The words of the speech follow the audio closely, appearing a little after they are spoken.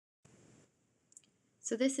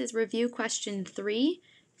So this is review question 3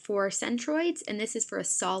 for centroids, and this is for a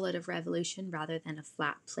solid of revolution rather than a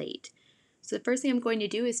flat plate. So the first thing I'm going to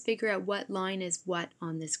do is figure out what line is what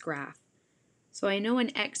on this graph. So I know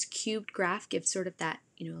an x cubed graph gives sort of that,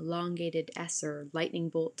 elongated S or lightning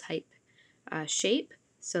bolt type shape.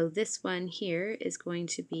 So this one here is going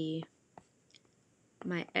to be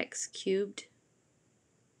my x cubed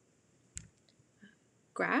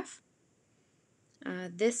graph.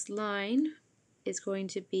 This line is going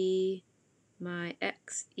to be my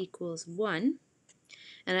x equals 1.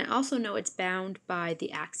 And I also know it's bound by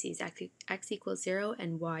the axes, x equals 0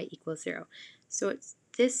 and y equals 0. So it's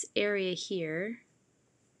this area here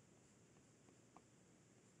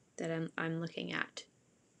that I'm looking at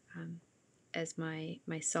as my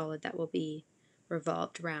solid that will be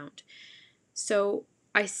revolved around. So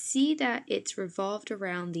I see that it's revolved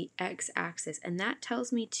around the x-axis, and that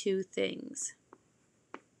tells me two things.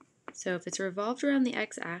 So if it's revolved around the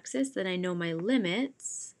x-axis, then I know my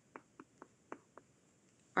limits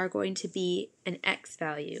are going to be an x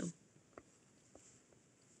value.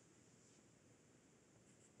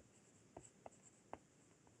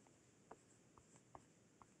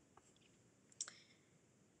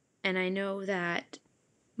 And I know that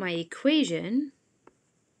my equation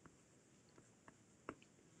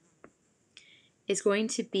is going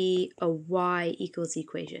to be a y equals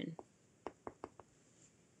equation.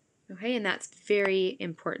 Okay, and that's very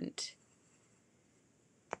important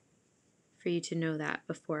for you to know that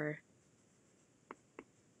before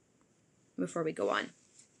we go on.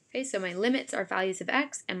 Okay, so my limits are values of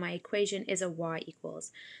x and my equation is a y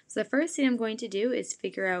equals. So the first thing I'm going to do is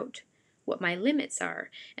figure out what my limits are,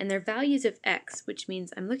 and they're values of x, which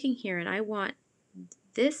means I'm looking here and I want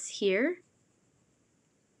this here,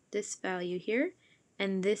 this value here,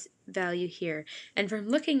 and this value here. And from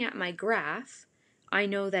looking at my graph, I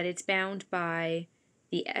know that it's bound by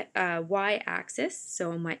the y-axis,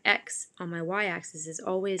 so my x on my y-axis is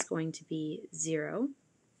always going to be 0.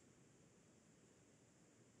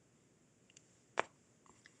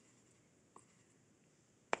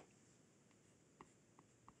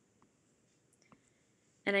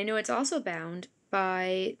 And I know it's also bound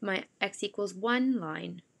by my x equals 1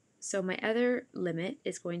 line. So my other limit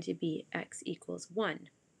is going to be x equals 1.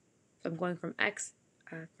 So I'm going from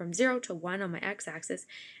from 0 to 1 on my x-axis,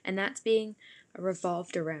 and that's being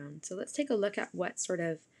revolved around. So let's take a look at what sort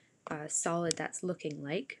of solid that's looking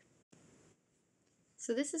like.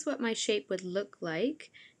 So this is what my shape would look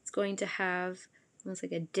like. It's going to have almost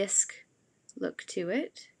like a disc look to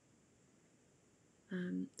it.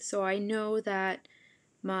 So I know that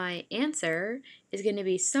my answer is going to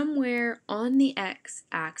be somewhere on the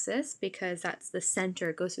x-axis because that's the center,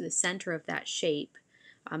 it goes through the center of that shape.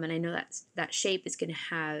 And I know that shape is going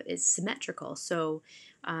to is symmetrical. So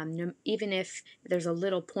even if there's a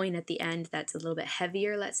little point at the end that's a little bit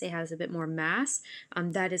heavier, let's say has a bit more mass,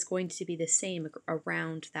 that is going to be the same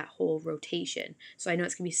around that whole rotation. So I know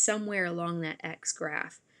it's going to be somewhere along that x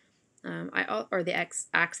graph. Or the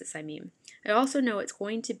x-axis, I mean. I also know it's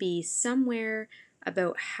going to be somewhere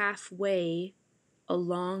about halfway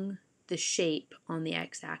along the shape on the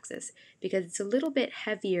x-axis because it's a little bit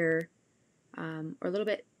heavier or a little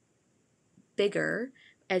bit bigger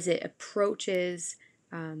as it approaches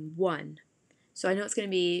 1. So I know it's going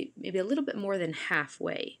to be maybe a little bit more than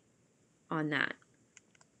halfway on that.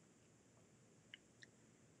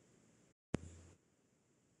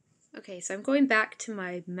 Okay, so I'm going back to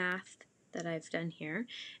my math that I've done here,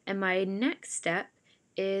 and my next step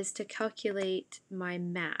is to calculate my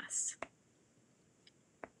mass.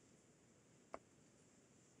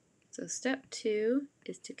 So step 2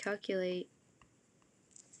 is to calculate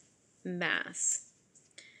mass.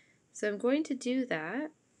 So I'm going to do that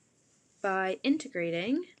by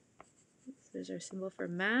integrating, so there's our symbol for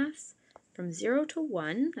mass, from 0 to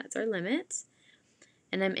 1, that's our limits,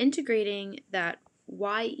 and I'm integrating that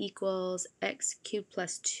y equals x cubed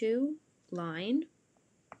plus 2 line.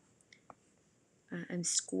 I'm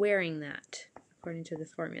squaring that according to the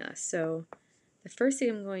formula. So the first thing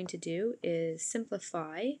I'm going to do is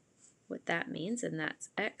simplify what that means, and that's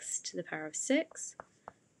x to the power of 6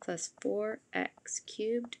 plus 4x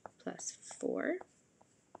cubed plus 4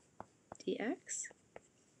 dx.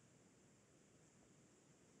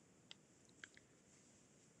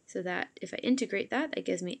 So that if I integrate that, that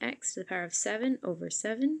gives me x to the power of 7 over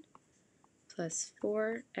 7 plus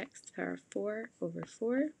 4x to the power of 4 over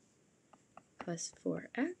 4 plus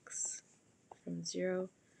 4x from 0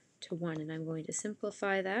 to 1. And I'm going to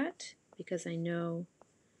simplify that because I know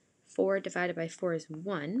 4 divided by 4 is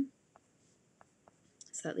 1.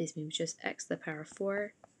 So that leaves me with just x to the power of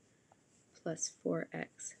 4 plus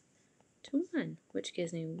 4x to to 1, which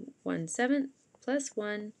gives me 1/7 plus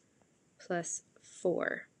 1 plus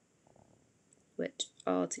 4, which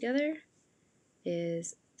all together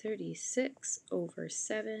is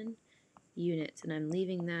 36/7 units. And I'm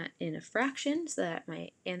leaving that in a fraction so that my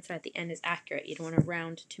answer at the end is accurate. You don't want to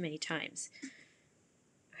round too many times.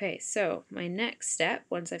 Okay, so my next step,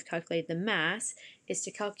 once I've calculated the mass, is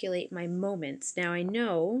to calculate my moments. Now I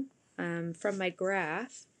know from my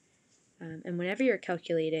graph, and whenever you're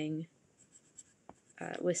calculating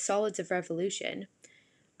with solids of revolution,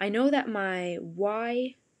 I know that my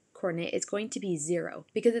y coordinate is going to be 0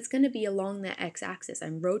 because it's going to be along the x-axis.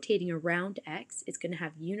 I'm rotating around x. It's going to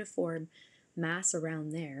have uniform mass around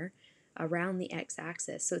there, around the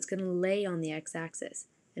x-axis. So it's going to lay on the x-axis.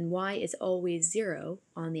 And y is always 0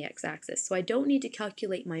 on the x-axis. So I don't need to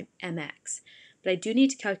calculate my mx, but I do need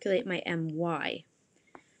to calculate my my.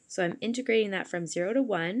 So I'm integrating that from 0 to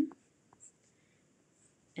 1,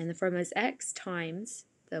 and the formula is x times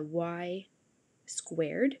the y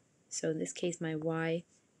squared. So in this case my y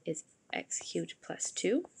is x cubed plus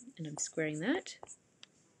 2, and I'm squaring that.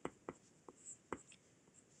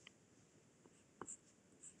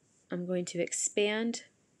 I'm going to expand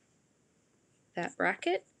that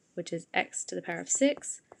bracket, which is x to the power of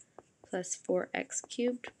 6 plus 4x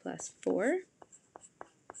cubed plus 4.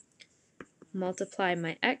 Multiply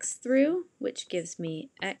my x through, which gives me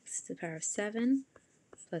x to the power of 7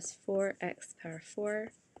 plus 4x to the power of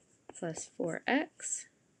 4 plus 4x.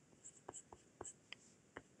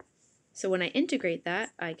 So when I integrate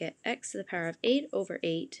that, I get x to the power of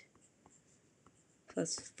 8/8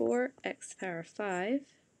 plus 4x to the power of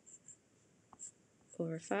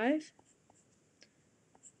 5/5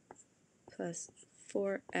 plus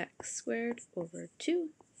 4x squared over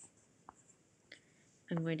 2.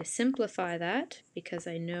 I'm going to simplify that because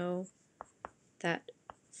I know that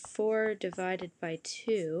 4 divided by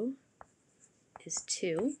 2 is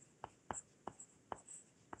 2.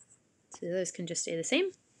 So the others can just stay the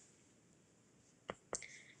same,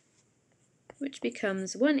 which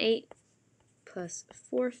becomes 1/8 plus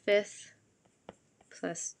 4/5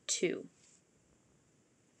 plus 2,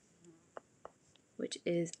 which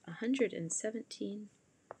is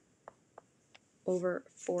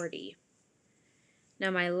 117/40.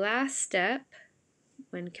 Now my last step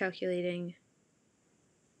when calculating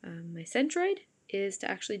my centroid is to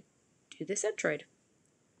actually do the centroid.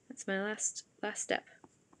 That's my last step.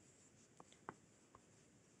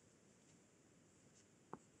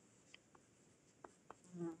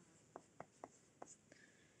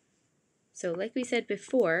 So like we said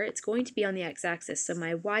before, it's going to be on the x-axis, so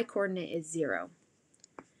my y-coordinate is 0.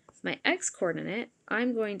 My x-coordinate,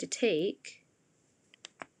 I'm going to take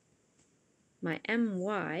my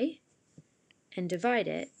my and divide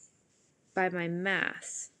it by my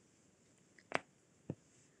mass.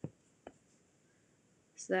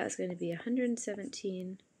 So that's going to be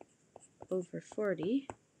 117/40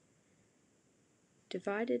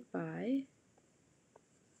 divided by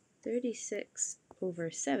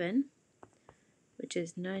 36/7, which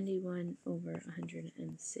is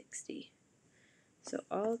 91/160. So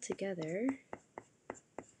altogether,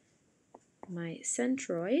 my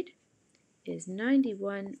centroid is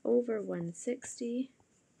 91/160,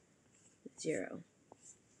 0.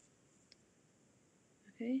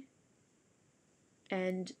 Okay?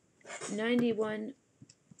 And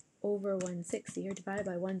 91/160, or divided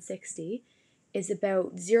by 160, is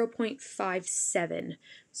about 0.57.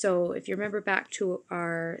 So if you remember back to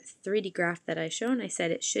our 3D graph that I shown, I said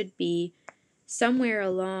it should be somewhere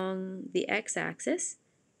along the x-axis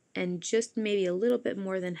and just maybe a little bit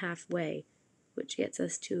more than halfway, which gets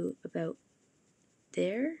us to about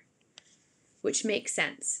there, which makes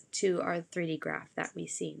sense to our 3D graph that we've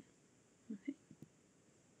seen.